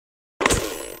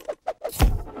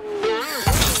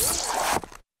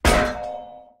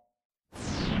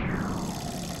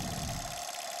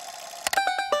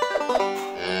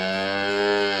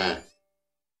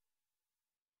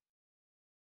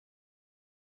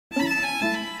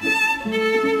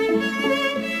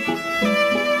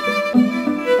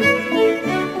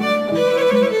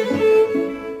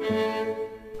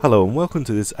Hello and welcome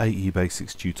to this AE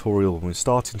Basics tutorial when we're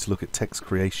starting to look at text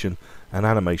creation and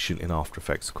animation in After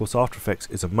Effects. Of course, After Effects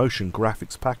is a motion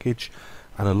graphics package,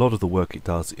 and a lot of the work it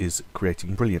does is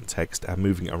creating brilliant text and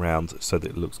moving it around so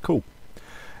that it looks cool.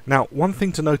 Now, one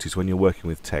thing to notice when you're working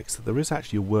with text, that there is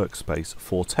actually a workspace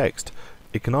for text.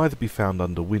 It can either be found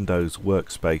under Windows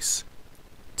Workspace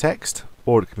Text,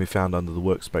 or it can be found under the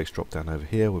Workspace drop down over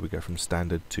here where we go from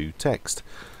Standard to Text.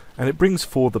 And it brings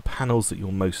forward the panels that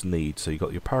you'll most need. So you've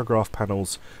got your paragraph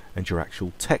panels and your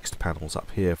actual text panels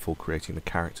up here for creating the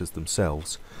characters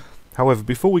themselves. However,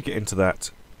 before we get into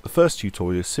that, the first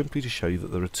tutorial is simply to show you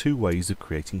that there are two ways of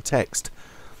creating text.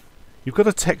 You've got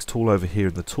a text tool over here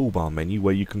in the toolbar menu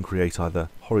where you can create either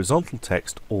horizontal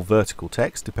text or vertical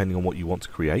text depending on what you want to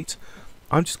create.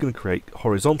 I'm just going to create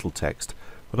horizontal text,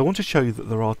 but I want to show you that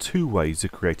there are two ways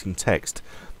of creating text.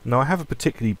 Now, I have a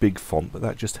particularly big font, but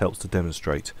that just helps to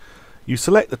demonstrate. You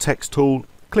select the text tool,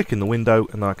 click in the window,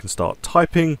 and I can start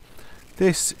typing.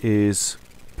 This is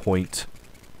point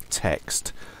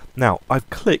text. Now, I've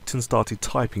clicked and started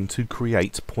typing to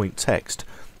create point text.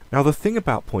 Now, the thing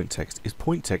about point text is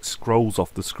point text scrolls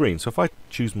off the screen. So if I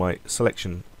choose my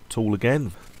selection tool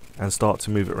again and start to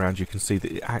move it around, you can see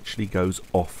that it actually goes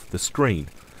off the screen.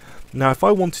 Now, if I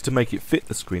wanted to make it fit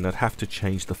the screen, I'd have to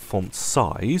change the font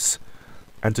size.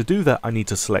 And to do that, I need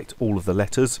to select all of the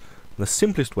letters. And the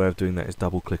simplest way of doing that is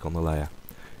double click on the layer.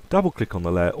 Double click on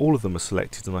the layer, all of them are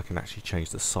selected, and I can actually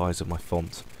change the size of my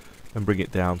font and bring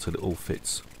it down so that it all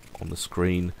fits on the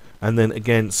screen. And then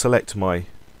again, select my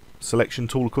selection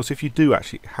tool. Of course, if you do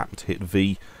actually happen to hit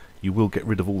V, you will get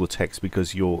rid of all the text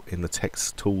because you're in the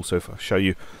text tool. So if I show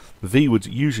you, V would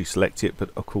usually select it, but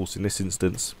of course in this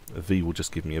instance, a V will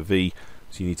just give me a V.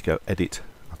 So you need to go Edit,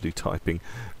 do typing,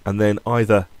 and then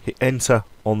either hit enter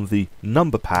on the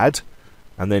number pad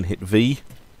and then hit V,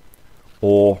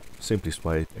 or simplest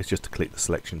way is just to click the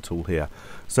selection tool here.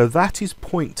 So that is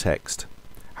point text.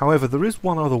 However, there is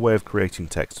one other way of creating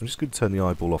text. I'm just going to turn the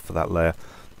eyeball off for that layer,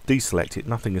 deselect it,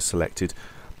 nothing is selected.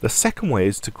 The second way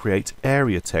is to create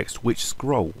area text which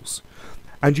scrolls,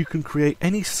 and you can create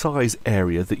any size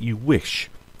area that you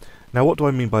wish. Now, what do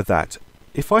I mean by that?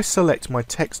 If I select my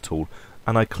text tool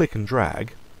and I click and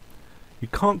drag, you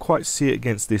can't quite see it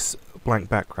against this blank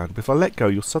background, but if I let go,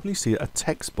 you'll suddenly see a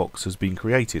text box has been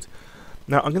created.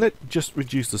 Now, I'm going to just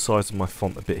reduce the size of my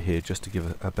font a bit here just to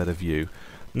give a better view.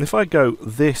 And if I go,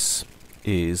 this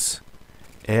is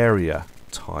area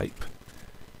type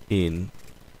in,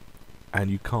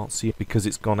 and you can't see it because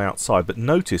it's gone outside, but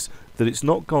notice that it's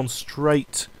not gone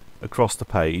straight across the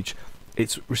page.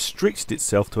 It's restricted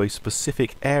itself to a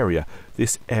specific area,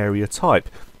 this area type.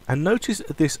 And notice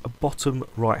this bottom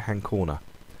right hand corner.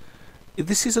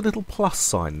 This is a little plus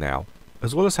sign now.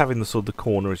 As well as having the sort of the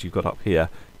corner as you've got up here,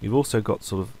 you've also got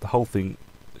sort of the whole thing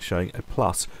showing a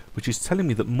plus, which is telling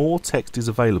me that more text is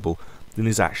available than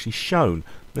is actually shown.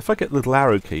 And if I get the little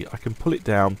arrow key, I can pull it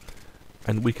down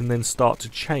and we can then start to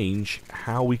change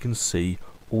how we can see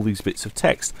all these bits of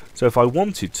text. So if I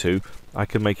wanted to, I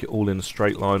can make it all in a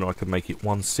straight line, or I can make it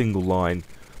one single line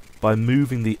by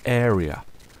moving the area.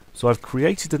 So I've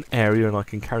created an area and I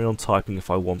can carry on typing if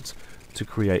I want to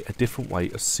create a different way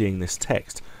of seeing this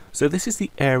text. So this is the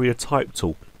area type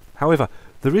tool. However,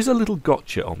 there is a little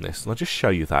gotcha on this, and I'll just show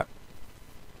you that.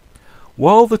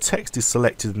 While the text is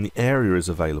selected and the area is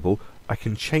available, I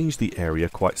can change the area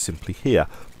quite simply here.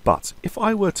 But if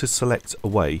I were to select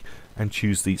away and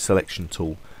choose the selection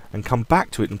tool and come back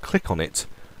to it and click on it,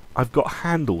 I've got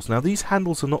handles. Now, these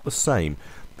handles are not the same.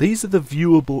 These are the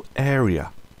viewable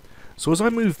area. So as I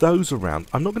move those around,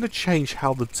 I'm not going to change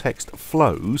how the text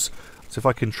flows. So if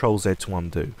I Control Z to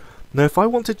undo. Now, if I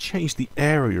want to change the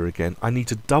area again, I need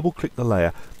to double click the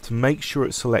layer to make sure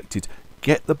it's selected,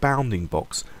 get the bounding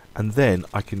box, and then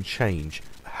I can change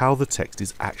how the text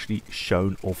is actually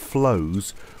shown or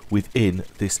flows within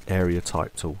this area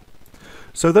type tool.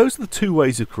 So those are the two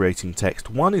ways of creating text.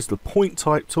 One is the point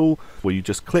type tool, where you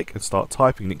just click and start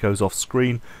typing and it goes off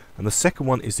screen, and the second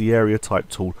one is the area type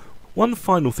tool. One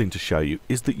final thing to show you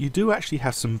is that you do actually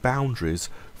have some boundaries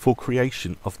for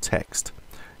creation of text.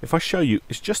 If I show you,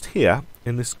 it's just here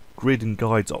in this grid and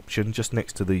guides option just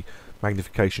next to the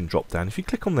magnification drop down. If you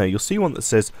click on there, you'll see one that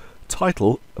says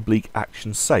title /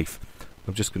 action safe.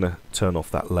 I'm just going to turn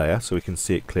off that layer so we can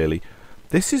see it clearly.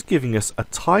 This is giving us a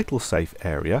title safe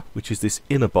area, which is this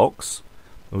inner box.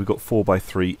 And we've got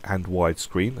 4x3 and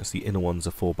widescreen, as the inner ones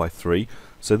are 4x3.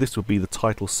 So this would be the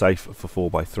title safe for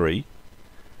 4x3.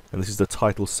 And this is the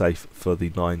title safe for the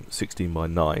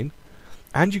 16x9.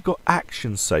 And you've got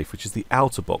action safe, which is the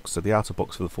outer box. So the outer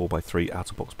box for the 4x3,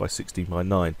 outer box by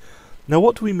 16x9. Now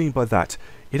what do we mean by that?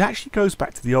 It actually goes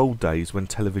back to the old days when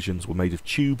televisions were made of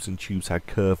tubes and tubes had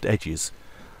curved edges.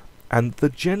 And the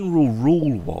general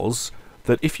rule was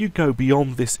that if you go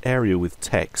beyond this area with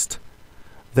text,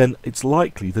 then it's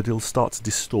likely that it'll start to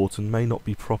distort and may not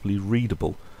be properly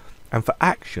readable. And for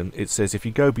action, it says if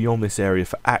you go beyond this area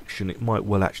for action, it might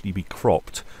well actually be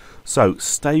cropped. So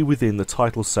stay within the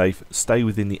title safe, stay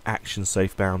within the action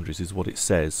safe boundaries is what it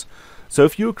says. So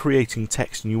if you were creating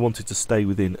text and you wanted to stay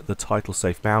within the title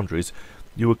safe boundaries,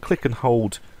 you would click and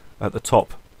hold at the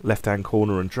top left hand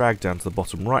corner and drag down to the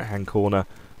bottom right hand corner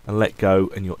and let go,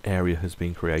 and your area has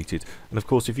been created. And of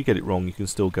course, if you get it wrong, you can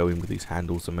still go in with these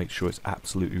handles and make sure it's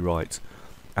absolutely right.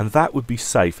 And that would be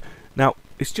safe. Now,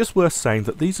 it's just worth saying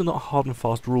that these are not hard and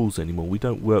fast rules anymore. We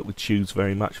don't work with tubes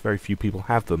very much. Very few people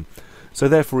have them. So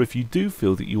therefore, if you do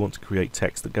feel that you want to create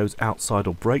text that goes outside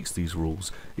or breaks these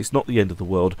rules, it's not the end of the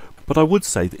world. But I would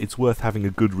say that it's worth having a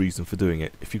good reason for doing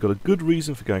it. If you've got a good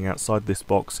reason for going outside this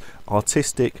box,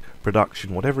 artistic,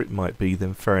 production, whatever it might be,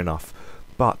 then fair enough.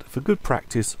 But for good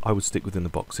practice, I would stick within the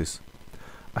boxes.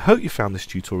 I hope you found this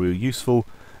tutorial useful.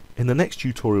 In the next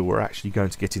tutorial, we're actually going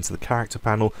to get into the character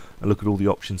panel and look at all the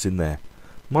options in there.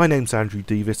 My name's Andrew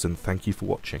Devis, and thank you for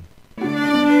watching.